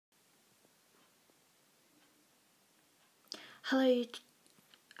Hello,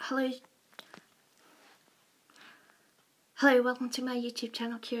 welcome to my YouTube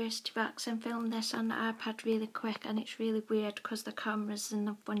channel, Curiosity Box. I'm filming this on the iPad really quick, and it's really weird because the camera's in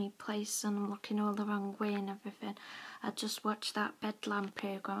a funny place and I'm looking all the wrong way and everything. I just watched that Bedlam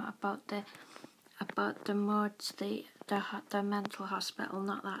programme about the Moocs, the mental hospital,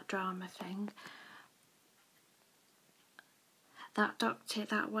 not that drama thing. That doctor,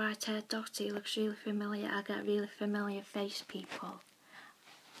 that white-haired doctor, he looks really familiar. I get really familiar face people.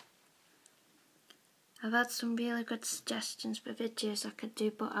 I've had some really good suggestions for videos I could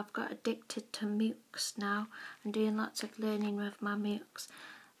do, but I've got addicted to Moocs now. I'm doing lots of learning with my Moocs,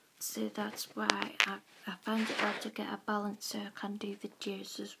 so that's why I find it hard to get a balance so I can do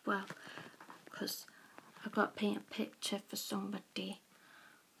videos as well, because I've got to paint a picture for somebody,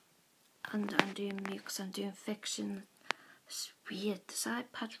 and I'm doing Moocs, I'm doing fiction. It's weird, this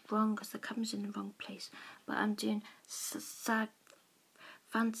iPad's wrong because the camera's in the wrong place, but I'm doing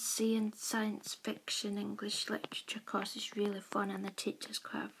fantasy and science fiction English literature course. Is really fun and the teacher's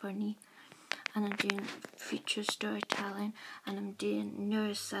quite funny. And I'm doing future storytelling and I'm doing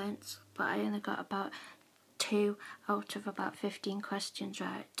neuroscience, but I only got about 2 out of about 15 questions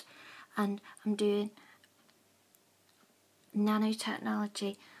right. And I'm doing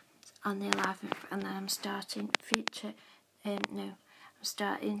nanotechnology on the 11th, and then I'm starting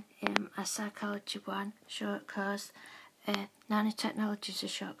a psychology 1 short course. Nanotechnology is a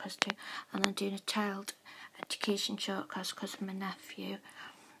short course too, and I'm doing a child education short course because of my nephew,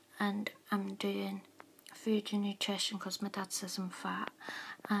 and I'm doing food and nutrition because my dad says I'm fat,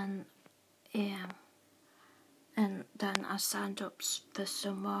 and then I signed up for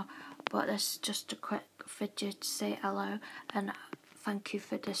some more, but this is just a quick video to say hello and thank you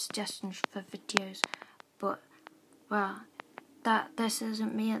for the suggestions for videos. But well, this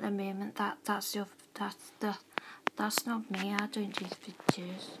isn't me at the moment. That's not me. I don't do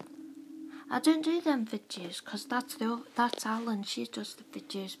videos. I don't do them videos because that's Alan. She does the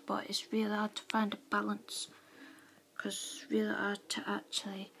videos, but it's really hard to find a balance because it's really hard to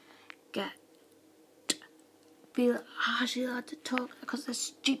actually get. Really hard to talk because the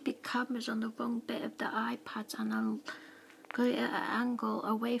stupid camera's on the wrong bit of the iPad, and I'll go at an angle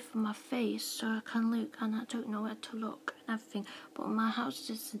away from my face so I can look, and I don't know where to look and everything. But my house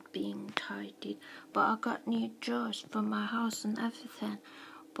isn't being tidied, but I got new drawers from my house and everything.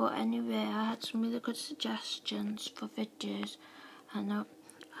 But anyway, I had some really good suggestions for videos, and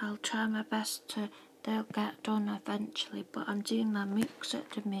I'll try my best to they'll get done eventually. But I'm doing my Moocs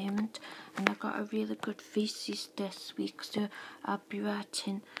at the moment, and I got a really good thesis this week, so I'll be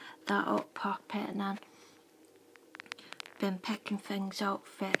writing that up proper, and then been picking things out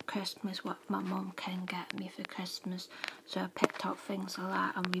for Christmas, what my mum can get me for Christmas. So I picked out things a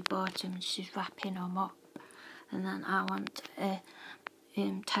lot and we bought them, and she's wrapping them up. And then I want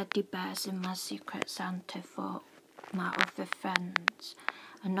teddy bears in my Secret Santa for my other friends.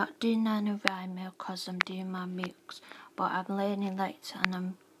 I'm not doing NaNoWriMo because I'm doing my Moocs, but I'm learning later and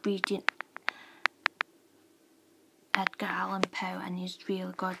I'm reading Edgar Allan Poe, and he's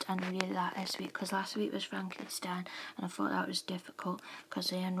really good, and I really like this week because last week was Frankenstein and I thought that was difficult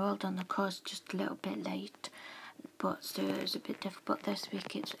because I enrolled on the course just a little bit late, but so it was a bit difficult. This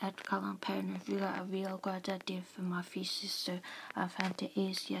week it's Edgar Allan Poe, and I've really got a real good idea for my thesis, so I found it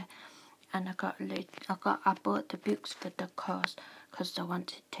easier. And I bought the books for the course because I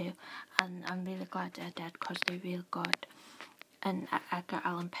wanted to, and I'm really glad I did because they're real good. And Edgar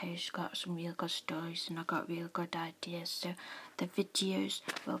Allan Poe's got some real good stories, and I got real good ideas, so the videos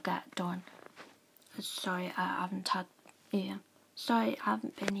will get done. Sorry I haven't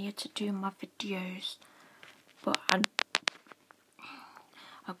been here to do my videos, but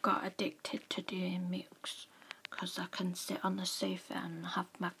I've got addicted to doing Moocs because I can sit on the sofa and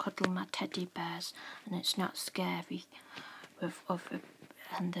cuddle my teddy bears, and it's not scary with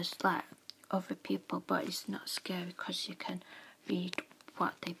there's like other people, but it's not scary because you can read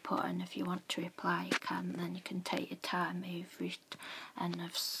what they put, and if you want to reply you can, then you can take your time over it. And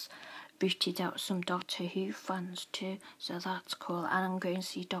I've booted out some Doctor Who fans too, so that's cool. And I'm going to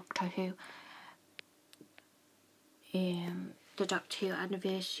see Doctor Who, the Doctor Who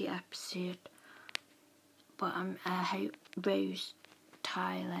anniversary episode, but I hope Rose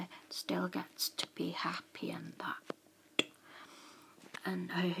Tyler still gets to be happy and that,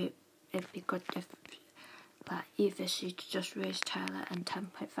 and I hope it'd be good if either she's just Rose Tyler and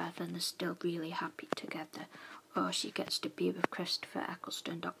 10.5 and they're still really happy together, or she gets to be with Christopher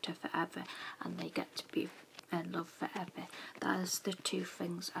Eccleston, Doctor Forever, and they get to be in love forever. That is the 2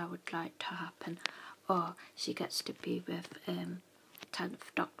 things I would like to happen. Or she gets to be with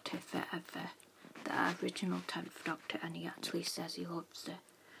 10th Doctor forever. the original 10th Doctor, and he actually says he loves her.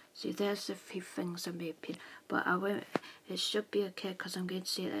 So there's a few things I may pin, but I won't. It should be okay because I'm going to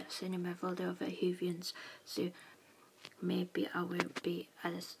see it at the cinema with all the other Whovians. So maybe I won't be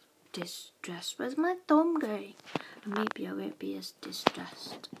as distressed. Where's my thumb going? Maybe I won't be as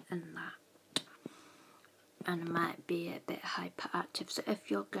distressed in that. And I might be a bit hyperactive. So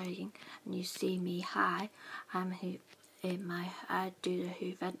if you're going and you see me, hi, I do the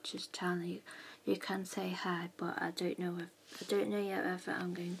Who Ventures channel. You can say hi, but I don't know yet whether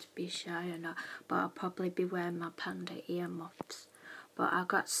I'm going to be shy or not. But I'll probably be wearing my panda earmuffs. But I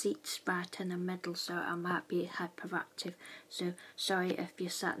got seats right in the middle, so I might be hyperactive. So sorry if you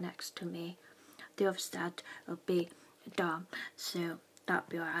sat next to me. The other side will be Dom, so that'd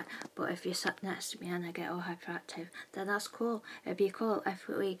be alright. But if you sat next to me and I get all hyperactive, then that's cool. It'd be cool if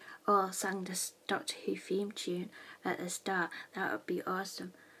we all sang the Doctor Who theme tune at the start. That would be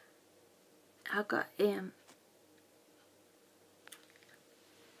awesome. I got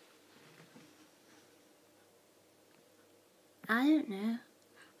I don't know.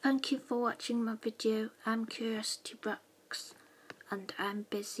 Thank you for watching my video. I'm Curiosity Box and I'm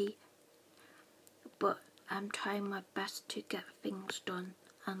busy, but I'm trying my best to get things done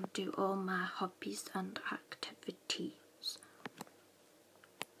and do all my hobbies and activities.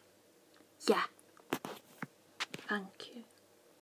 Yeah. Thank you.